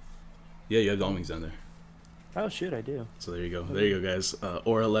I have? Yeah, you have Dawnwings down there. Oh shit, I do. So there you go. There you go, guys.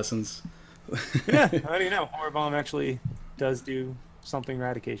 Aura lessons. Yeah, how do you know? Orabomb actually does do something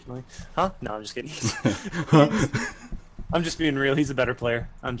right occasionally. Huh? No, I'm just kidding. I'm just being real. He's a better player.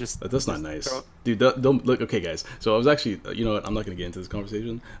 I'm just. That's not nice, dude. Don't look. Okay, guys. So I was actually, you know what? I'm not gonna get into this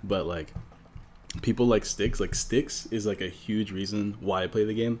conversation, but like, people like Styx. Like Styx is like a huge reason why I play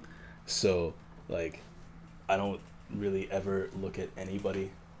the game. So like, I don't really ever look at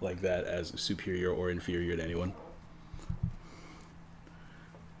anybody like that as superior or inferior to anyone.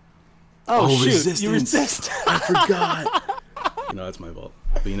 Oh shoot! Resistance. You resist. I forgot. You know, that's my fault.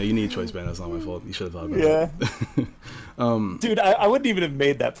 But you know, you need Choice Band. That's not my fault. You should have thought about that. Dude, I wouldn't even have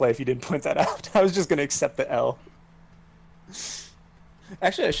made that play if you didn't point that out. I was just gonna accept the L.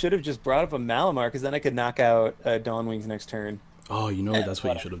 Actually, I should have just brought up a Malamar because then I could knock out Dawnwings next turn. Oh, you know what? That's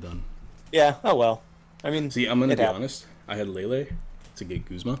what you should have done. Yeah. Oh well. I mean, see, I'm gonna be honest. I had Lele to get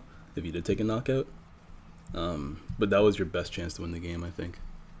Guzma if you did take a knockout. But that was your best chance to win the game, I think.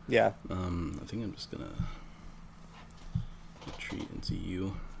 Yeah. I think I'm just gonna retreat into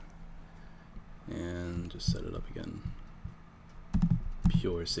you and just set it up again.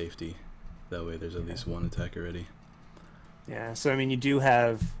 Pure safety. That way there's at least one attack already. Yeah, so I mean you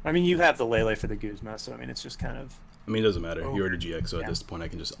have the Lele for the Guzma, so I mean it's just kind of. I mean, it doesn't matter. You're already GX, so at this point I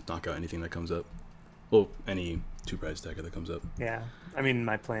can just knock out anything that comes up. Well, any 2-prize attacker that comes up. Yeah. I mean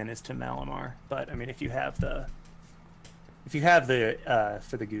my plan is to Malamar, but I mean if you have the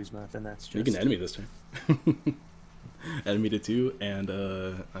for the Guzma, then that's just. You can enemy this turn. Enemy to 2, and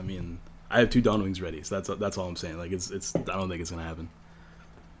I mean I have 2 Dawnwings ready, so that's all I'm saying. Like it's I don't think it's gonna happen.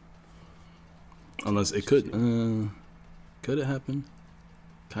 Unless it could. Could it happen?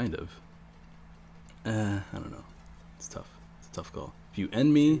 Kind of. I don't know. It's tough. It's a tough call. If you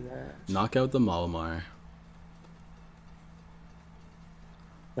end me, knock out the Malamar.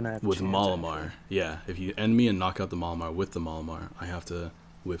 Then I have with Malamar. Yeah, if you end me and knock out the Malamar with the Malamar, I have to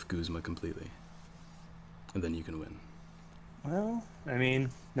whiff Guzma completely. And then you can win. Well, I mean,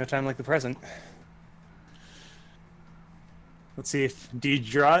 no time like the present. Let's see if do you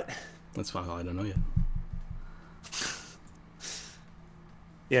draw it? That's fine. I don't know yet.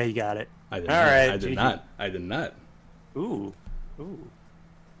 Yeah, you got it. I did All not. right, I did GG. not. I did not. Ooh. Oh,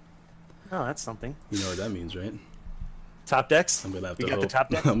 that's something. You know what that means, right? Top decks? I'm gonna have You to got hope. the top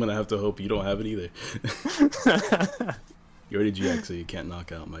deck? I'm gonna have to hope you don't have it either. You already GX, so you can't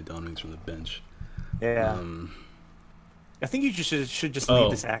knock out my Dawn Wings from the bench. Yeah. I think you should just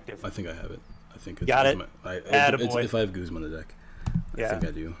leave this active. I think I have it. I think it's, Got it. if I have Guzma on the deck. I think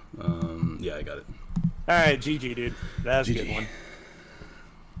I do. Yeah, I got it. All right, GG, dude. That was a good GG. one.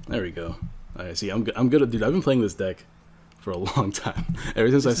 There we go. All right, see, I'm good, dude. I've been playing this deck for a long time. Ever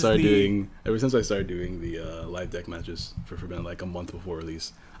since I started doing the live deck matches for Forbidden, like a month before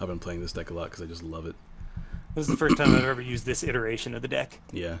release, I've been playing this deck a lot because I just love it. This is the first time I've ever used this iteration of the deck.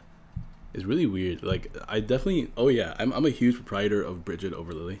 Yeah, it's really weird. Like, I definitely. Oh yeah, I'm a huge proprietor of Bridget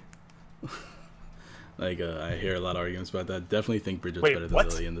over Lily. Like, I hear a lot of arguments about that. Definitely think Bridget's better than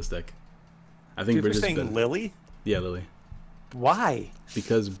Lily in this deck. I think Bridget's saying better. Lily? Yeah, Lily. Why?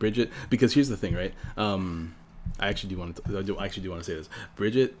 Because here's the thing, right? I actually do want to say this.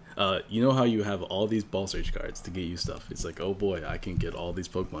 Bridget, you know how you have all these ball search cards to get you stuff. It's like, oh boy, I can get all these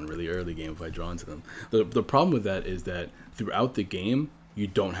Pokemon really early game if I draw into them. The problem with that is that throughout the game, you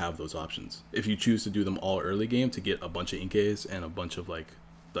don't have those options. If you choose to do them all early game to get a bunch of Inkays and a bunch of like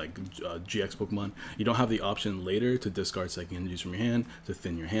GX Pokemon, you don't have the option later to discard second energies from your hand, to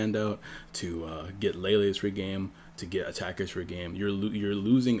thin your hand out, to get Lele's for game, to get attackers for game. You're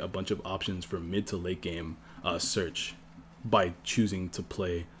losing a bunch of options for mid to late game search by choosing to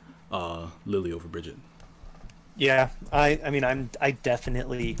play Lily over Bridget. Yeah, I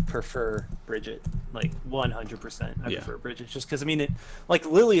definitely prefer Bridget, like 100%. I prefer Bridget just because like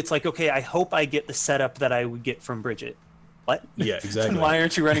Lily, it's like, okay, I hope I get the setup that I would get from Bridget. What? Yeah, exactly. Why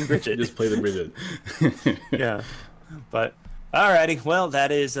aren't you running Bridget? Just play the Bridget. Yeah, but alrighty. Well,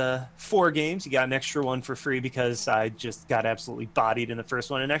 that is 4 games. You got an extra one for free because I just got absolutely bodied in the first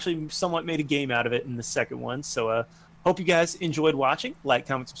one and actually somewhat made a game out of it in the second one. So hope you guys enjoyed watching. Like,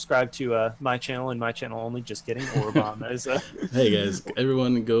 comment, subscribe to my channel and my channel only. Just kidding. Orabomb. That is, Hey guys,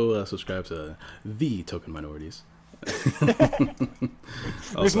 everyone go subscribe to the Token Minorities.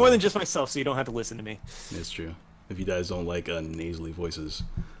 There's more than just myself, so you don't have to listen to me. It's true. If you guys don't like nasally voices,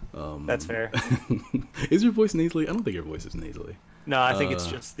 that's fair. Is your voice nasally? I don't think your voice is nasally. No, I think it's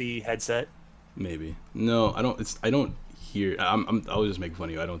just the headset. Maybe. No, I don't. I don't hear. I was just making fun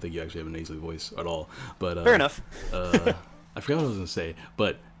of you. I don't think you actually have a nasally voice at all. But fair enough. I forgot what I was gonna say.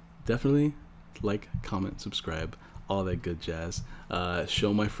 But definitely like, comment, subscribe, all that good jazz.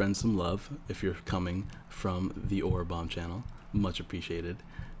 Show my friends some love if you're coming from the Orabomb channel. Much appreciated.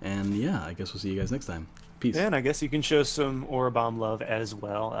 And yeah, I guess we'll see you guys next time. Peace. And I guess you can show some Orabomb love as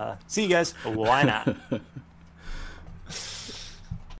well. See you guys. Why not?